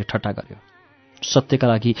 नामदेङले ठट्टा गर्यो। सत्यका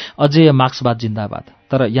लागि अझै मार्क्सवाद जिन्दाबाद,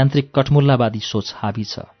 तर यान्त्रिक कठमुल्लावादी सोच हावी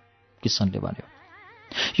छ, किसनले भन्यो।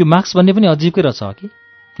 यो मार्क्स भन्ने पनि अजीबकै रहेछ कि,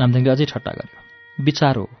 नामदेङले अझै ठट्टा गर्यो।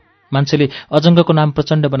 विचार हो, मान्छेले अजङ्गको नाम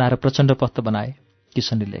प्रचण्ड बनाएर प्रचण्ड पत्त बनाए,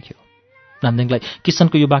 किसनले लेख्यो। नामदेङलाई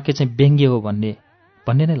किसनको यो वाक्य चाहिँ व्यङ्ग्य हो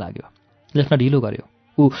भन्ने नै लाग्यो। लेख्न ढिलो गर्यो।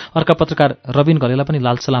 ऊ अर्का पत्रकार रबिन घलेलाई पनि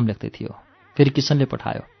लाल सलाम लेख्दै थियो। फेरि किसनले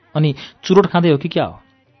पठायो, अनि चुरोट खाँदै हो कि क्या हो?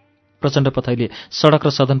 प्रचण्ड पथैले सडक र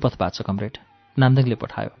सदन पथ भएको छ कमरेड, नामदेङले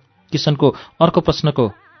पठायो। किसनको अर्को प्रश्नको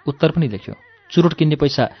उत्तर पनि लेख्यो। चुरोट किन्ने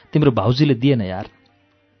पैसा तिम्रो भाउजीले दिएन यार।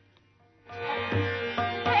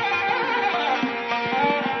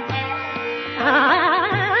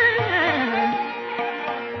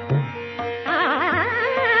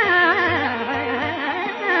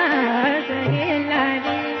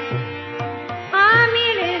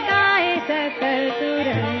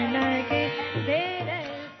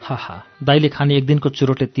 हाहा, दाइले खाने एक दिनको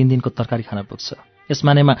चुरोटले 3 दिनको तरकारी खान पुग्छ। यस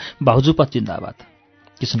मानेमा भाउजूपत जिन्दाबाद।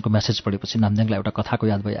 किसनको मेसेज पढेपछि नामदेङलाई एउटा कथाको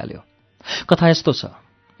याद भइहाल्यो। कथा यस्तो छ,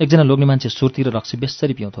 एकजना लोग्ने मान्छे सुर्ती र रक्सी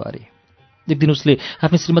बेसरी पिउँथ्यो अरे। एक दिन उसले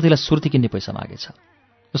आफ्नो श्रीमतीलाई सुर्ती किन्ने पैसा मागेछ।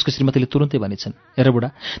 उसको श्रीमतीले तुरुन्तै भनिन्छन्, हेर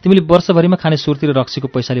बुढा, तिमीले वर्षभरिमा खाने सुर्ती र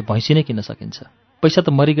रक्सीको पैसाले भैँसी नै किन्न सकिन्छ, पैसा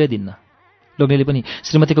त मरि गए दिन्न। लोग्नेले पनि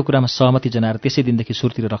श्रीमतीको कुरामा सहमति जनाएर त्यसै दिनदेखि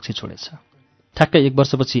सुर्ती र रक्सी छोडेछ। ठ्याक्कै 1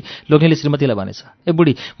 वर्षपछि लोग्नेले श्रीमतीलाई भनेछ, ए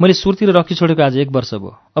बुढी, मैले सुर्ती र रक्सी छोडेको आज 1 वर्ष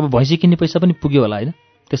भयो, अब भैँसी किन्ने पैसा पनि पुग्यो होला होइन?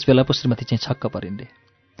 त्यस बेला पो श्रीमती चाहिँ छक्क परिन् रे।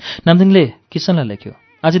 नामदेङले किसनलाई लेख्यो,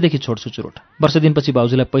 आजदेखि छोड्छु चुरोट, वर्ष दिनपछि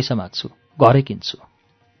बाउजूलाई पैसा माग्छु, घरै किन्छु।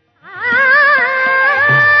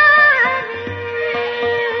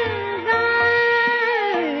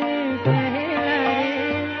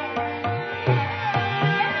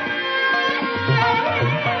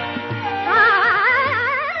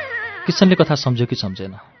 किसनले कथा सम्झ्यो कि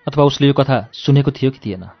सम्झेन, अथवा उसले यो कथा सुनेको थियो कि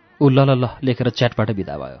थिएन। ऊ ल ल ल लेखेर च्याटबाट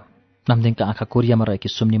बिदा भयो। नामदेङका आँखा कोरियामा रहेकी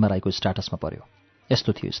सुम्निमा रहेको स्टाटसमा पर्यो।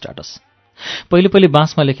 यस्तो थियो स्टाटस, पहिले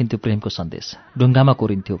बाँसमा लेखिन्थ्यो प्रेमको सन्देश, ढुङ्गामा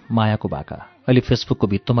कोरिन्थ्यो मायाको भाका, अहिले फेसबुकको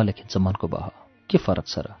भित्तोमा लेखिन्छ मनको बह। के फरक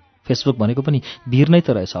छ र? फेसबुक भनेको पनि भिर नै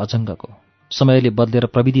त रहेछ अजङ्गको। समयले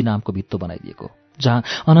बदलेर प्रविधि नामको भित्तो बनाइदिएको, जहाँ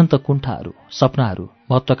अनन्त कुण्ठाहरू, सपनाहरू,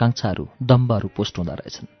 महत्वाकांक्षाहरू, दम्बहरू पोस्ट हुँदा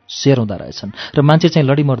रहेछन्, सेयर हुँदा रहेछन्, र मान्छे चाहिँ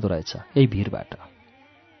लडिमर्दो रहेछ यही भिरबाट।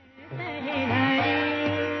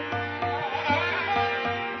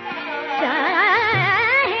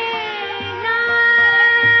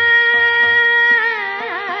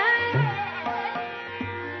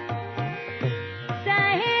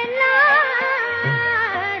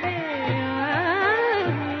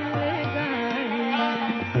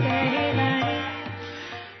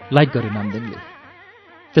 लाइक गर्यो नामदेङले।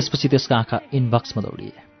 त्यसपछि त्यसका आँखा इनबक्समा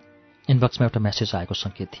दौडिए। इनबक्समा एउटा मेसेज आएको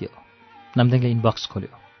सङ्केत थियो। नामदेङले इनबक्स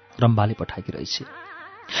खोल्यो, रम्बाले पठाएकी रहेछ।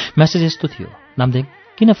 मेसेज यस्तो थियो, नामदेङ,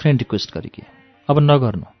 किन फ्रेन्ड रिक्वेस्ट गरेकी? अब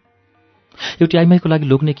नगर्नु। एउटी आइमाईको लागि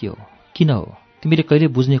लोग्ने के हो, किन हो, तिमीले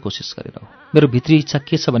कहिले बुझ्ने कोसिस गरेनौ। मेरो भित्री इच्छा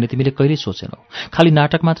के छ भन्ने तिमीले कहिले सोचेनौ, खालि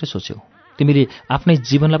नाटक मात्रै सोच्यौ। तिमीले आफ्नै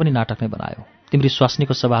जीवनलाई पनि नाटक नै बनायौ। तिमीले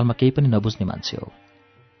स्वास्नीको सवालमा केही पनि नबुझ्ने मान्छे हो।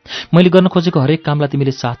 मैले गर्न खोजेको हरेक कामलाई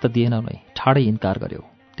तिमीले साथ त दिएनौ नै, ठाडै इन्कार गर्यौ।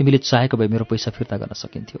 तिमीले चाहेको भए मेरो पैसा फिर्ता गर्न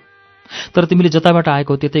सकिन्थ्यो, तर तिमीले जताबाट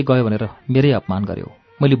आएको त्यतै गयो भनेर मेरै अपमान गर्यौ।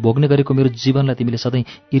 मैले भोग्ने गरेको मेरो जीवनलाई तिमीले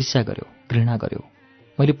सधैँ ईर्ष्या गर्यौ, घृणा गर्यौ।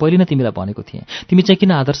 मैले पहिले नै तिमीलाई भनेको थिएँ, तिमी चाहिँ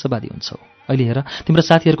किन आदर्शवादी हुन्छौ। अहिले हेर, तिम्रो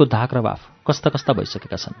साथीहरूको धाक र वाफ कस्ता कस्ता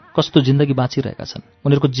भइसकेका छन्, कस्तो जिन्दगी बाँचिरहेका छन्,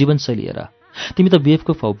 उनीहरूको जीवनशैली हेर। तिमी त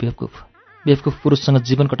बेवकुफ हौ, बेवकुफ। बेवकुफ पुरुषसँग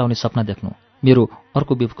जीवन कटाउने सपना देख्नु मेरो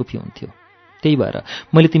अर्को बेवकुफी हुन्थ्यो। त्यही भएर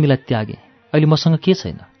मैले तिमीलाई त्यागेँ। अहिले मसँग के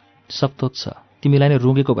छैन, सब थोक छ। तिमीलाई नै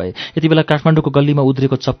रुँगेको भए यति बेला काठमाडौँको गल्लीमा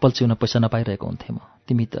उद्रेको चप्पल चिउन पैसा नपाइरहेको हुन्थेँ म।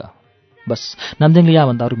 तिमी त बस। नामदेङले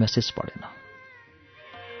यहाँभन्दा अरू मेसेज पढेन।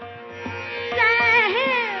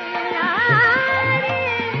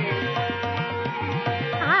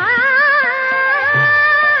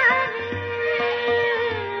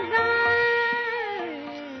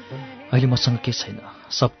 अहिले मसँग के छैन,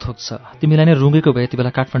 सब थोक छ। तिमीलाई नै रुँगेको भए यति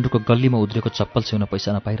बेला काठमाडौँको गल्लीमा उद्रेको चप्पल छेउन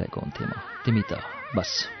पैसा नपाइरहेको हुन्थे म। तिमी त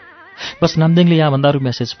बस नामदेङले यहाँभन्दा अरू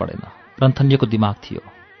मेसेज पढेन। रन्थनिएको दिमाग थियो।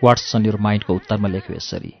 वाट्स अन योर माइन्डको उत्तरमा लेख्यो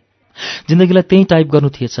यसरी: जिन्दगीलाई त्यही टाइप गर्नु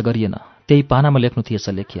थिएछ, गरिएन। त्यही पानामा लेख्नु थिएछ,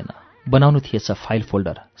 लेखिएन। बनाउनु थिएछ फाइल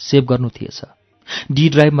फोल्डर, सेभ गर्नु थिएछ। डी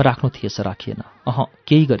ड्राइभमा राख्नु थिएछ, राखिएन।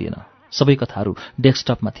 केही गरिएन। सबै कथाहरू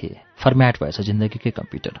डेस्कटपमा थिए। फर्म्याट भएछ जिन्दगीकै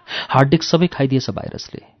कम्प्युटर। हार्ड डिस्क सबै खाइदिएछ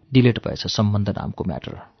भाइरसले। डिलिट भएछ सम्बन्ध नामको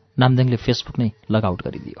म्याटर। नामदेङले फेसबुक नै लगआउट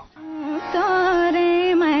गरिदियो।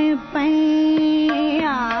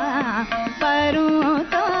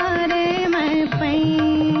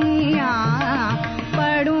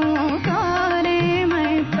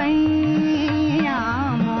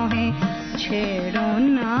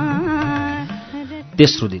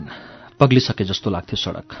 तेस्रो दिन पग्लिसके जस्तो लाग्थ्यो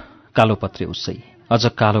सडक। कालो पत्रे उसै, अझ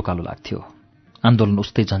कालो कालो लाग्थ्यो। आन्दोलन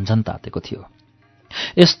उस्तै झन्झन तातेको थियो।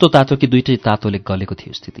 यस्तो तातो कि दुईटै तातोले गलेको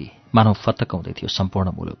थियो स्थिति। मानव फतकाउँदै थियो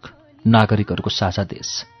सम्पूर्ण मुलुक, नागरिकहरूको साझा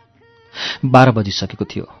देश। 12 बजिसकेको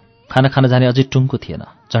थियो। खाना खान जाने अझै टुङ्गो थिएन।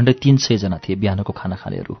 झन्डै 300 जना थिए बिहानको खाना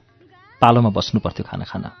खानेहरू। पालोमा बस्नु पर्थ्यो खाना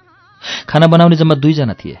खान। खाना बनाउने जम्मा 2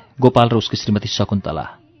 जना थिए, गोपाल र उसकी श्रीमती शकुन्तला।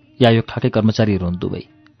 या यो खाकै कर्मचारीहरू हुन् दुवै।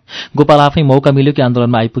 गोपाल आफै मौका मिल्यो कि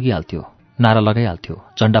आन्दोलनमा आइपुगिहाल्थ्यो, नारा लगाइहाल्थ्यो,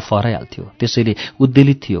 झण्डा फहराइहाल्थ्यो। त्यसैले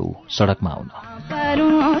उद्वेलित थियो ऊ सडकमा आउन।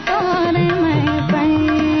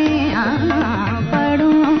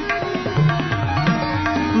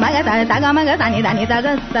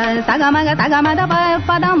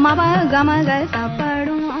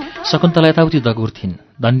 शकुन्तला यताउति दगुर्थिन्।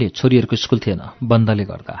 धन्य छोरीहरूको स्कुल थिएन बन्दले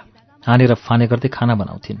गर्दा। हानेर फाने गर्दै खाना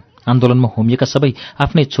बनाउँथिन्। आन्दोलनमा होमिएका सबै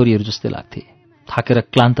आफ्नै छोरीहरू जस्तै लाग्थे। थाकेर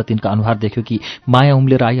क्लान्त तिनका अनुहार देख्यो कि माया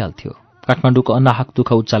उम्लेर आइहाल्थ्यो। काठमाडौँको अनाहक दुःख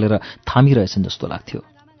उचालेर थामिरहेछन् जस्तो लाग्थ्यो।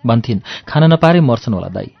 भन्थिन् खाना नपारे मर्छन् होला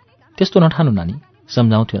दाई। त्यस्तो नठानु नानी,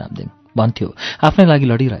 सम्झाउँथ्यो नामदेङ। भन्थ्यो आफ्नै लागि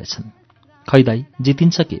लडिरहेछन्। खै दाई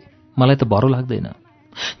जितिन्छ के, मलाई त भरो लाग्दैन।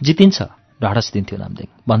 जितिन्छ ढाडस दिन्थ्यो नामदेङ।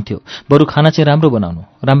 भन्थ्यो बरु खाना चाहिँ राम्रो बनाउनु,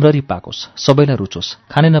 राम्ररी पाकोस्, सबैलाई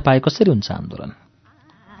रुचोस्। खानै नपाए कसरी हुन्छ आन्दोलन।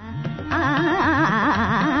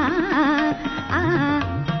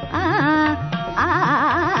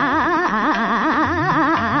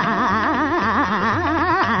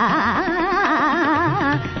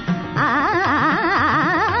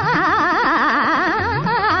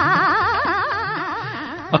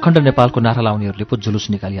 अखण्ड नेपालको नारा लाउनेहरूले पो जुलुस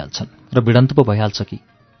निकालिहाल्छन् र भिडन्त पो भइहाल्छ कि।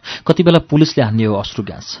 कति बेला पुलिसले हान्ने हो अश्रु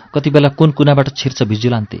ग्यास, कति बेला कुन कुनाबाट छिर्छ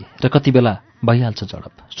भिजिलान्ते, र कति बेला भइहाल्छ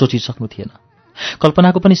झडप। सोचिसक्नु थिएन।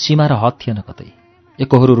 कल्पनाको पनि सीमा र हद थिएन कतै।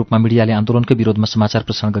 एकहोरो रूपमा मिडियाले आन्दोलनकै विरोधमा समाचार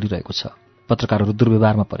प्रसारण गरिरहेको छ। पत्रकारहरू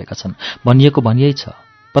दुर्व्यवहारमा परेका छन्। भनिएको भनियै छ।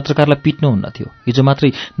 पत्रकारलाई पिट्नु हुन्न थियो। हिजो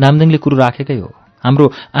मात्रै नामदेङले कुरो राखेकै हो। हाम्रो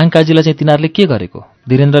आङ्काजीलाई चाहिँ तिनीहरूले के गरेको?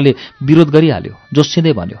 धीरेन्द्रले विरोध गरिहाल्यो।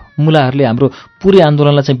 जोसिँदै भन्यो मुलाहरूले हाम्रो पुरै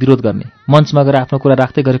आन्दोलनलाई चाहिँ विरोध गर्ने, मञ्चमा गएर आफ्नो कुरा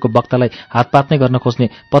राख्दै गरेको वक्तालाई हातपात नै गर्न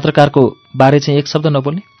खोज्ने पत्रकारको बारे चाहिँ एक शब्द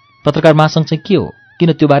नबोल्ने। पत्रकार महासङ्घ चाहिँ के हो?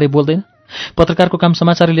 किन त्यो बारे बोल्दैन? पत्रकारको काम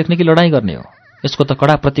समाचार लेख्ने कि लडाईँ गर्ने हो? यसको त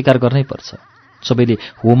कडा प्रतिकार गर्नै पर्छ। सबैले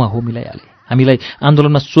होमा हो मिलाइहाले। हामीलाई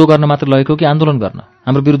आन्दोलनमा सो गर्न मात्र लगेको कि आन्दोलन गर्न?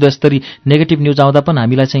 हाम्रो विरुद्ध यसरी नेगेटिभ न्युज आउँदा पनि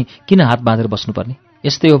हामीलाई चाहिँ किन हात बाँधेर बस्नुपर्ने?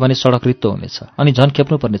 यस्तै हो भने सडक रित्तो हुनेछ अनि झन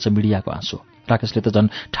खेप्नुपर्नेछ मिडियाको आँसु। राकेशले त झन्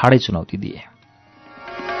ठाडै चुनौती दिए।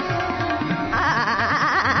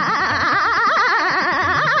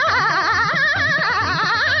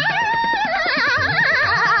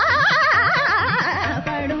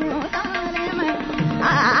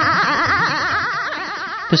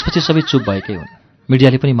 त्यसपछि सबै चुप भएकै हुन्।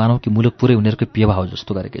 मिडियाले पनि मानौ कि मुलुक पुरै उनीहरूकै पेवा हो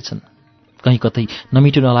जस्तो गरेकै छन्। कहीँ कतै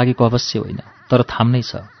नमिठो नलागेको अवश्य होइन, तर थाम्नै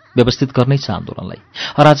छ, व्यवस्थित गर्नै छ आन्दोलनलाई।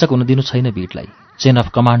 अराजक हुन दिनु छैन भिडलाई। चेन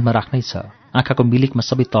अफ कमान्डमा राख्नै छ। आँखाको मिलिकमा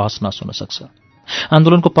सबै तहस नहस हुन सक्छ।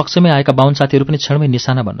 आन्दोलनको पक्षमै आएका बाहुन साथीहरू पनि क्षणमै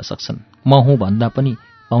निशाना बन्न सक्छन्। म हुँ भन्दा पनि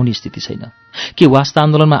पाउने स्थिति छैन। के वास्ता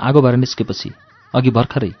आन्दोलनमा आगो भएर निस्केपछि अघि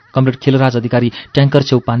भर्खरै कमरेड खिलराज अधिकारी ट्याङ्कर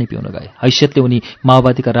छेउ पानी पिउन गए। हैसियतले उनी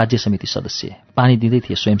माओवादीका राज्य समिति सदस्य। पानी दिँदै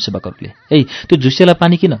थिए स्वयंसेवकहरूले। त्यो झुसिएला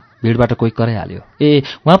पानी किन? भिडबाट कोही कराइहाल्यो।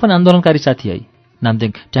 उहाँ पनि आन्दोलनकारी साथी है।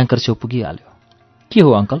 नामदेङ ट्याङ्कर छेउ पुगिहाल्यो। के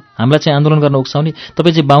हो अङ्कल, हामीलाई चाहिँ आन्दोलन गर्न उक्साउने?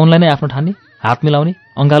 तपाईँ चाहिँ बाहुनलाई नै आफ्नो ठान्ने, हात मिलाउने,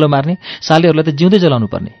 अङ्गालो मार्ने, सालेहरूलाई त जिउँदै जलाउनु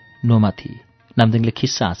पर्ने। नोमाथि नामदेङले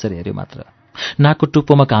खिस्सा हाँसेर हेऱ्यो मात्र। नाकको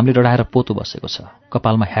टुप्पोमा घामले डढाएर पोतो बसेको छ।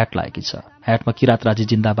 कपालमा ह्याट लागेकी छ। ह्याटमा किरात राजी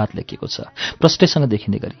जिन्दाबाद लेखिएको छ प्रष्टैसँग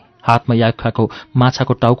देखिने गरी। हातमा याख्खाको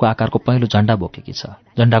माछाको टाउको आकारको पहेँलो झण्डा बोकेकी छ।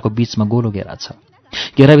 झण्डाको बीचमा गोलो घेरा छ।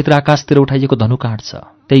 घेराभित्र आकाशतिर उठाइएको धनुकाँड छ।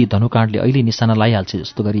 त्यही धनुकाँडले अहिले निशाना लाइहाल्छ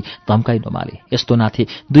जस्तो गरी धम्काइ नमाले। यस्तो नाथे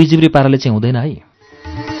 2 जिब्री पाराले चाहिँ हुँदैन है।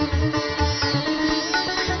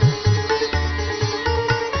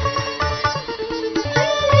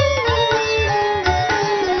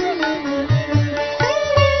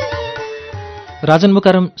 राजन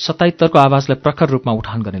मुकारम सत्ताइत्तरको आवाजलाई प्रखर रूपमा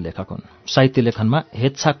उठान गर्ने लेखक हुन्। साहित्य लेखनमा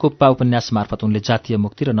हेच्छा कुप्पा उपन्यास मार्फत उनले जातीय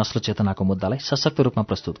मुक्ति र नस्ल चेतनाको मुद्दालाई सशक्त रूपमा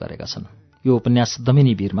प्रस्तुत गरेका छन्। यो उपन्यास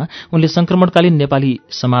दमिनी वीरमा उनले संक्रमणकालीन नेपाली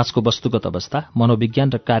समाजको वस्तुगत अवस्था, मनोविज्ञान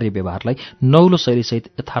र कार्य व्यवहारलाई नौलो शैलीसहित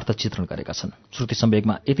यथार्थ चित्रण गरेका छन्। श्रुति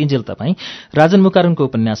सम्वेकमा यतिन्जेल तपाईँ राजन मुकारमको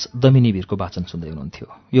उपन्यास दमिनी वीरको वाचन सुन्दै हुनुहुन्थ्यो।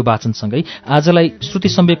 यो वाचनसँगै आजलाई श्रुति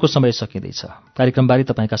सम्वेकको समय सकिँदैछ। कार्यक्रमबारे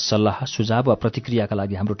तपाईँका सल्लाह, सुझाव वा प्रतिक्रियाका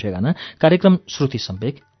लागि हाम्रो ठेगाना कार्यक्रम Shruti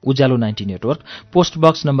Sambek, Ujyalo 90 network, post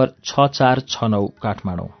box number 6469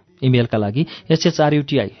 Kathmandu. इमेलका लागि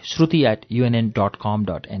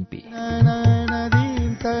shruti@unn.com.np।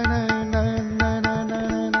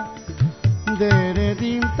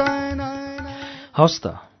 हवस्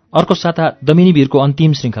त, अर्को साता दमिनी वीरको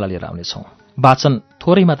अन्तिम श्रृङ्खला लिएर आउनेछौँ। वाचन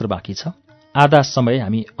थोरै मात्र बाँकी छ। आधा समय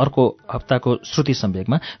हामी अर्को हप्ताको श्रुति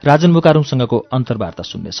सम्वेकमा राजन मुकारमसँगको अन्तर्वार्ता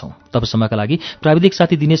सुन्नेछौँ। तबसम्मका लागि प्राविधिक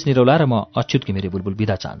साथी दिनेश निरौला र म अच्युत घिमिरे बुलबुल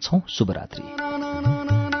बिदा चाहन्छौँ। शुभरात्रि।